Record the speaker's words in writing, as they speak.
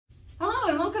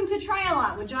Welcome to Try A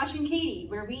Lot with Josh and Katie,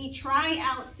 where we try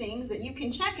out things that you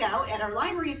can check out at our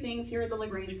library of things here at the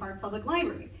LaGrange Park Public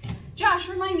Library. Josh,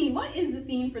 remind me, what is the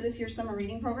theme for this year's summer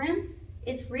reading program?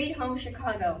 It's Read Home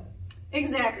Chicago.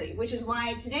 Exactly, which is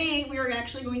why today we are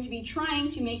actually going to be trying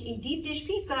to make a deep dish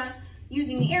pizza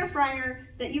using the air fryer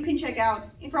that you can check out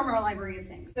from our library of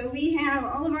things. So we have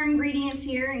all of our ingredients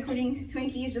here, including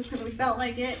Twinkies, just because we felt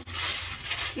like it.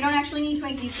 You don't actually need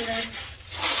Twinkies for this.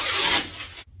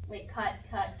 Wait, cut.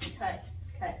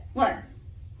 What?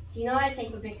 Do you know what I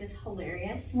think would make this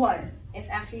hilarious? What? If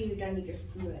after you're done, you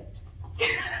just threw it.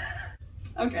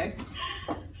 Okay.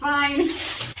 Fine.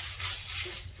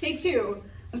 Take two.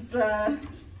 Let's, there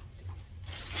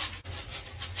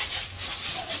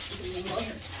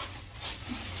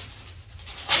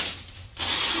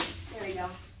we go.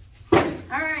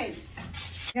 All right.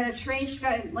 Gotta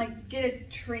get a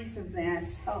trace of that.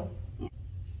 Oh. Yeah.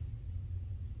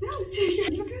 No,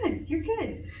 you're good. You're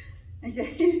good.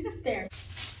 Okay. There.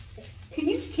 Can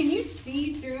you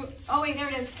see through? Oh wait, there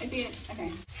it is. I see it.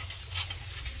 Okay.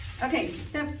 Okay,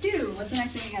 step two. What's the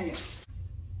next thing we gotta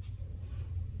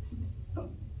do?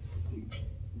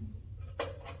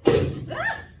 Oh.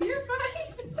 Ah, you're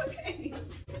fine. It's okay.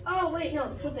 Oh wait, no,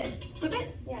 flip it. Flip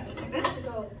it? Yeah, Like this? to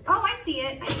go. Oh, I see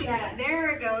it. I see that. There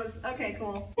it goes. Okay,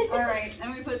 cool. All right,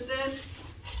 then we put this.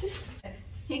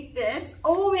 Take this.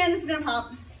 Oh man, this is gonna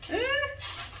pop. Here,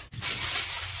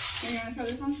 you wanna throw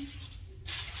this one?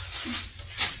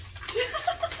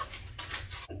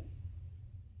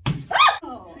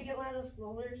 Should we get one of those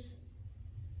rollers?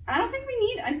 I don't think we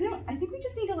need, I think we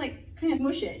just need to like kind of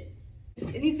smush it.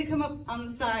 It needs to come up on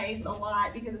the sides a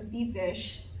lot because it's deep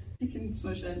dish. You can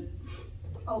smush it.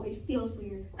 Oh, it feels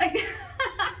weird.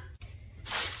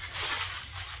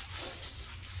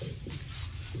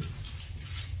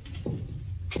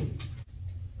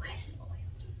 Why is it oil?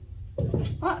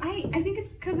 Well, I think it's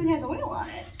because it has oil on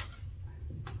it.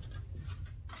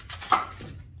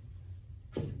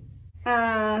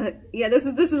 Yeah, this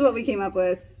is what we came up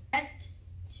with. Set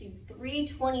to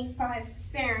 325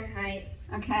 Fahrenheit.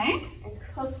 Okay. And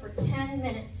cook for 10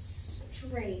 minutes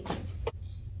straight.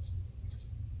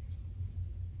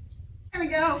 There we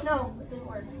go. No, it didn't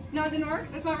work. No, it didn't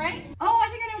work? That's all right? Oh, I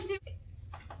think I know what to do.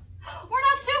 We're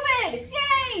not stupid!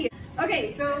 Yay!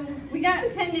 Okay, so we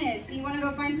got 10 minutes. Do you want to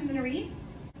go find something to read?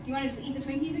 Do you want to just eat the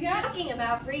Twinkies we got? Talking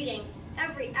about reading.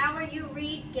 Every hour you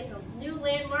read gets a new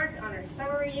landmark on our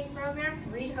summer reading program,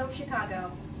 Read Home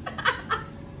Chicago.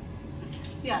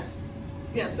 Yes.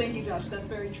 Yes, thank you, Josh. That's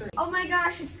very true. Oh my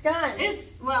gosh, it's done.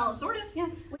 It's, well, sort of, yeah.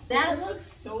 That looks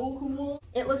so cool.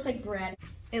 It looks like bread.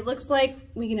 It looks like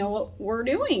we know what we're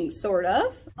doing, sort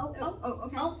of. Oh, Okay.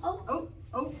 oh.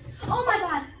 Oh. Oh my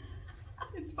god.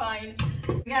 It's fine.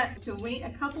 We got to wait a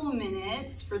couple of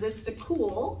minutes for this to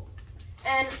cool.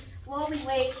 And while we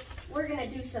wait, we're gonna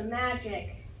do some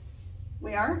magic.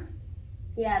 We are?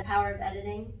 Yeah, power of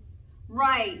editing.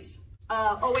 Right.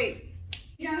 Oh wait.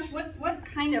 Josh, what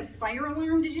kind of fire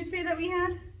alarm did you say that we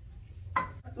had?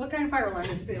 What kind of fire alarm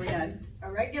did you say we had?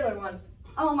 A regular one.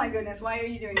 Oh my goodness, why are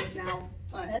you doing this now?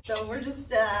 So we're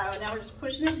just, now we're just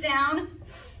pushing it down,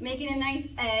 making a nice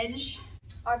edge.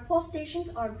 Our pull stations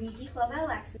are BG Club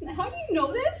LX. How do you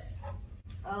know this?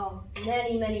 Oh,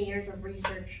 many years of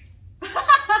research.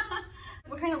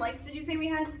 What kind of lights did you say we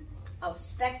had? Oh,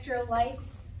 Spectro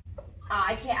lights.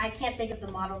 I can't think of the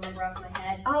model number off my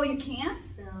head. Oh, you can't?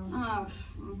 No. Oh,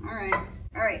 all right.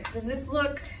 All right, does this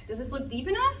look deep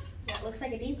enough? Yeah, it looks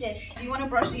like a deep dish. Do you want to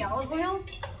brush the olive oil?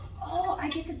 Oh, I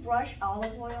get to brush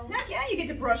olive oil. Heck yeah, you get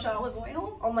to brush olive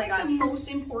oil. Oh my gosh. It's like the most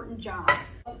important job.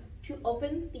 To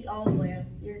open the olive oil,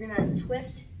 you're gonna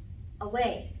twist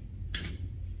away.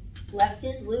 Left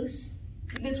is loose.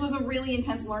 This was a really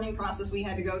intense learning process we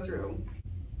had to go through.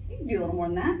 You can do a little more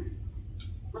than that.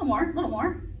 A little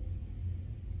more.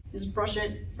 Just brush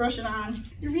it on.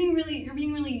 You're being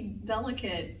really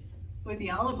delicate with the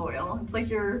olive oil. It's like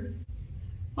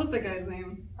what's that guy's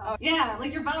name? Oh, yeah,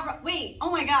 like your Bob Ross. Wait, oh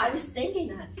my God. I was thinking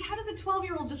that. How did the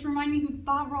 12-year-old just remind me who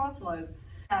Bob Ross was?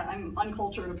 I'm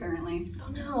uncultured apparently. Oh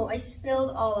no, I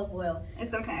spilled olive oil.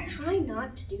 It's okay. Try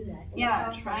not to do that.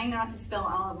 Yeah, try not to spill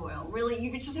olive oil. Really,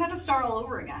 you just have to start all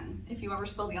over again if you ever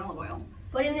spill the olive oil.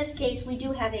 But in this case, we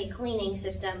do have a cleaning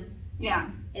system. Yeah.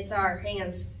 It's our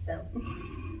hands, so.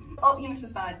 Oh, you missed a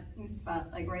spot.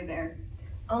 Like right there.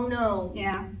 Oh no.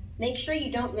 Yeah. Make sure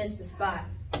you don't miss the spot.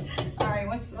 All right,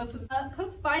 what's up?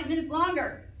 Cook 5 minutes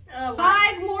longer. Oh,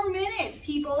 5 more minutes,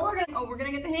 people. We're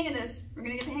gonna get the hang of this.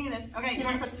 Okay, you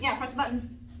wanna press the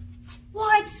button.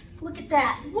 What? Look at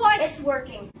that. What? It's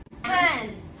working.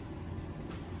 10.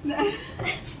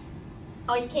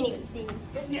 Oh, you can't even see me.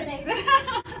 Just kidding.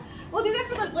 We'll do that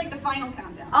for the final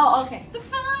countdown. Oh, okay. The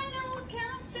final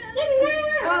countdown.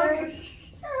 Oh, okay.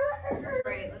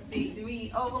 Great, let's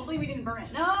see. Oh, hopefully we didn't burn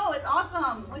it. No, it's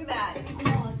awesome. Look at that.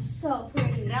 Oh, it's so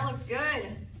pretty. That looks good.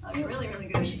 That looks really, really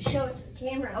good. I should show it to the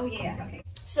camera. Oh, yeah. Okay.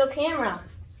 So, camera.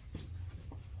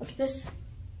 Look at this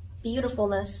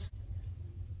beautifulness.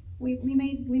 We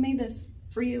made this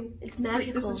for you. It's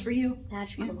magical. This is for you.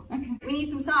 Magical. Yeah. Okay. We need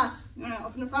some sauce. You want to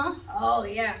open the sauce? Oh,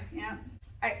 yeah. Yeah.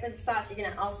 All right, for the sauce, you're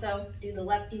gonna also do the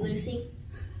lefty-loosey.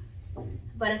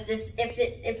 But if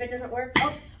it doesn't work,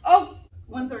 oh!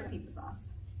 1/3 pizza sauce.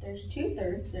 There's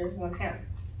 2/3, there's 1/2.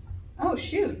 Oh,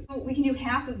 shoot. Oh, we can do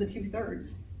half of the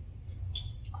 2/3.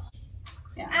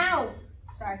 Yeah. Ow!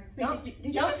 Sorry. Wait,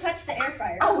 did you Don't touch the air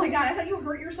fryer. Oh my god, I thought you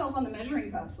hurt yourself on the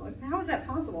measuring cups. How is that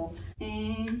possible?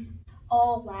 And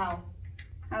Oh, wow.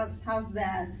 how's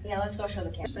that? Yeah, let's go show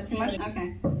the camera. Is that too much?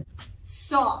 Okay.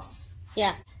 Sauce.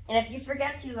 Yeah. And if you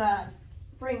forget to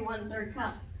bring 1/3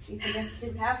 cup, you can just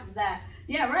do half of that.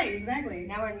 Yeah, right, exactly.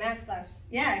 Now we're in math class.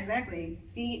 Yeah, exactly.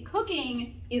 See,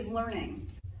 cooking is learning.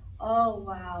 Oh,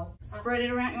 wow. Spread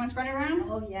it around. You want to spread it around?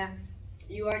 Oh, yeah.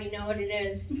 You already know what it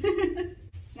is.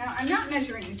 Now, I'm not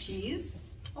measuring the cheese.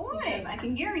 Why? Because I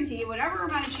can guarantee you whatever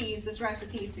amount of cheese this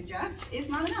recipe suggests is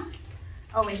not enough.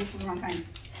 Oh, wait, this is the wrong kind.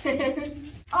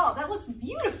 Oh, that looks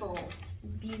beautiful.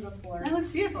 Beautiful. That looks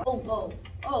beautiful. Oh, whoa.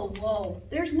 Oh, whoa.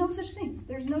 There's no such thing.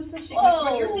 There's no such thing. Whoa.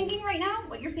 What you're thinking right now, I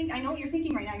know what you're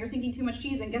thinking right now. You're thinking too much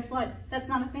cheese, and guess what? That's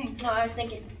not a thing. No, I was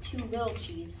thinking too little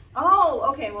cheese. Oh,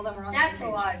 okay. Well, then we're on the same That's a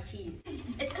page. lot of cheese.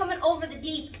 It's coming over the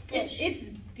deep dish. It's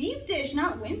deep dish,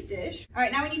 not wimp dish. All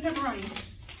right, now we need pepperoni.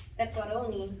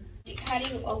 Pepperoni. How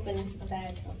do you open a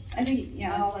bag? I think,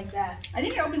 yeah. Oh, like that. I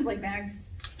think it opens like bags,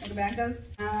 like a bag does.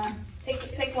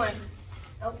 Pick one.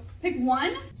 Oh, Pick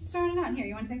one. Just throw it on. Here,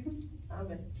 you want to take some? I'm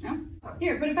good. No?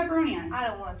 Here, put a pepperoni on. I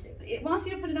don't want to. It wants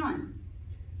you to put it on.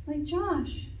 It's like,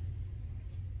 Josh,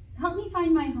 help me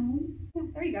find my home. Yeah,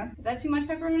 there you go. Is that too much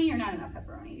pepperoni or not enough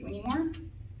pepperoni? Do we need more?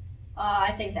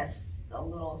 I think that's a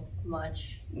little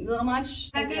much. A little much?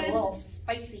 Is that Maybe a good? little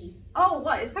spicy. Oh,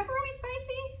 what? Is pepperoni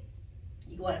spicy?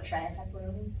 You want to try a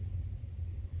pepperoni?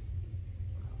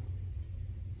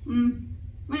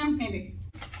 Well, maybe.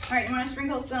 All right, you want to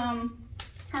sprinkle some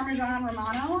Parmesan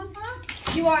Romano on top?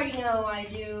 You already know I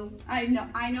do. I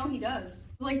know he does.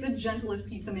 It's like the gentlest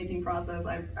pizza making process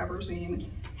I've ever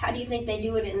seen. How do you think they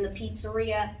do it in the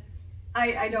pizzeria?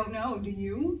 I don't know. Do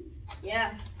you?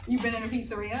 Yeah. You've been in a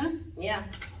pizzeria? Yeah.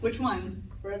 Which one?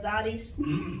 Rosati's.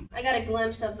 I got a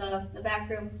glimpse of the back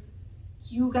room.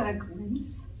 You got a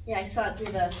glimpse? Yeah, I saw it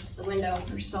through the window.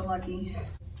 You're so lucky.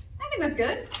 I think that's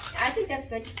good. I think that's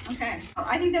good. Okay.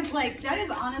 I think that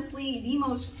is honestly the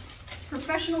most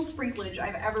professional sprinklage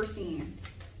I've ever seen.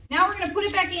 Now we're gonna put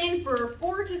it back in for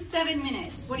 4 to 7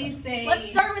 minutes. What do you say? Let's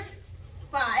start with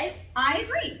 5. I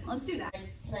agree. Let's do that.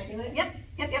 Can I do it?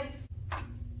 Yep.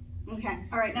 Okay.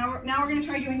 All right. Now we're gonna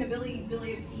try doing the Billy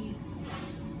of Tea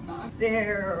song.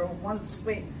 There once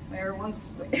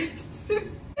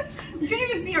you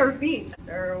can't even see our feet.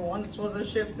 There once was a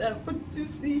ship that put to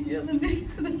sea, and the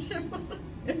name of the ship was.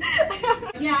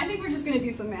 Yeah, I think we're just gonna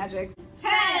do some magic.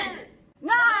 10,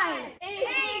 9,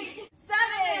 8,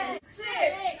 7,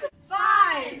 6,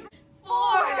 5,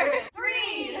 4,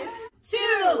 3,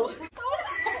 2.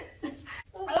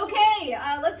 Okay,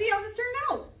 let's see how this turned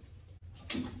out.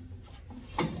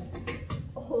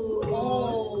 Oh,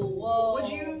 whoa.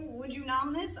 Would you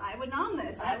nom this? I would nom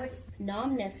this. I would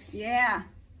nomness. Yeah.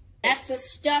 That's the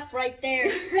stuff right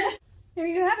there. There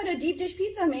you have it, a deep dish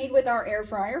pizza made with our air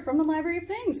fryer from the Library of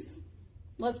Things.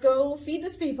 Let's go feed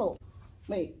this people.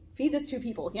 Wait, feed this to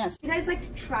people, yes. You guys like to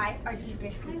try our deep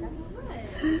dish pizza?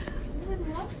 I would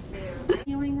love to.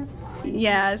 Feeling this live.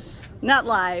 Yes, not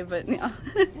live, but yeah.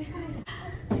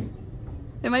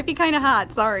 It might be kind of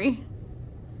hot, sorry.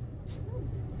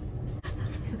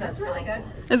 That's really good.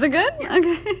 Is it good? Yeah.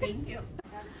 Okay. Thank you.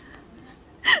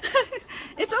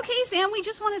 It's okay, Sam. We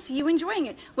just want to see you enjoying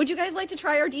it. Would you guys like to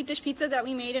try our deep dish pizza that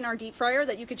we made in our deep fryer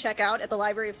that you could check out at the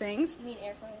Library of Things? You mean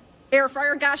air fryer? Air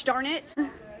fryer, gosh darn it.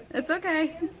 It's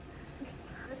okay. Is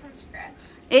it from scratch?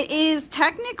 It is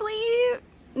technically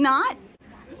not.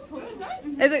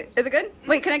 Is it good?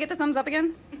 Wait, can I get the thumbs up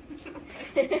again?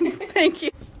 Thank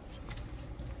you.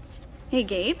 Hey,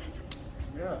 Gabe.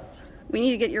 Yeah. We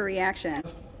need to get your reaction.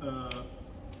 Best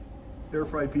air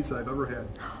fried pizza I've ever had.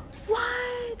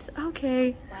 What?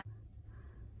 Okay.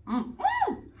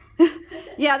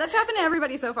 Yeah, that's happened to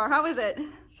everybody so far. How is it?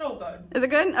 So good. Is it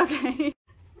good? Okay.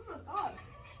 Oh my god.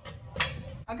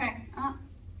 Okay.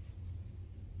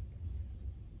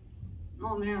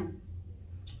 Oh man.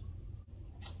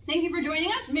 Thank you for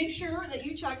joining us. Make sure that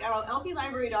you check out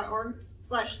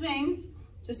lplibrary.org/things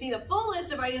to see the full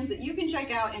list of items that you can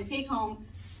check out and take home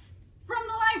from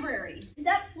the library. Is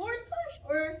that /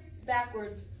 or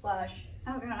backwards /? Oh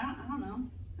God, I don't know.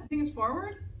 I think it's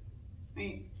forward.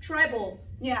 Wait. Tribal.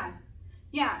 Yeah.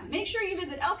 Make sure you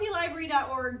visit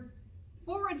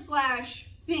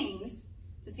lplibrary.org/things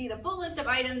to see the full list of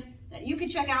items that you can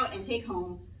check out and take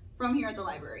home from here at the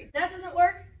library. If that doesn't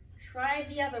work, try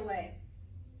the other way.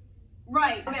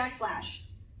 Right, /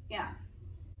 Yeah.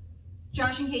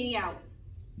 Josh and Katie out.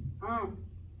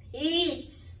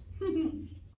 Peace.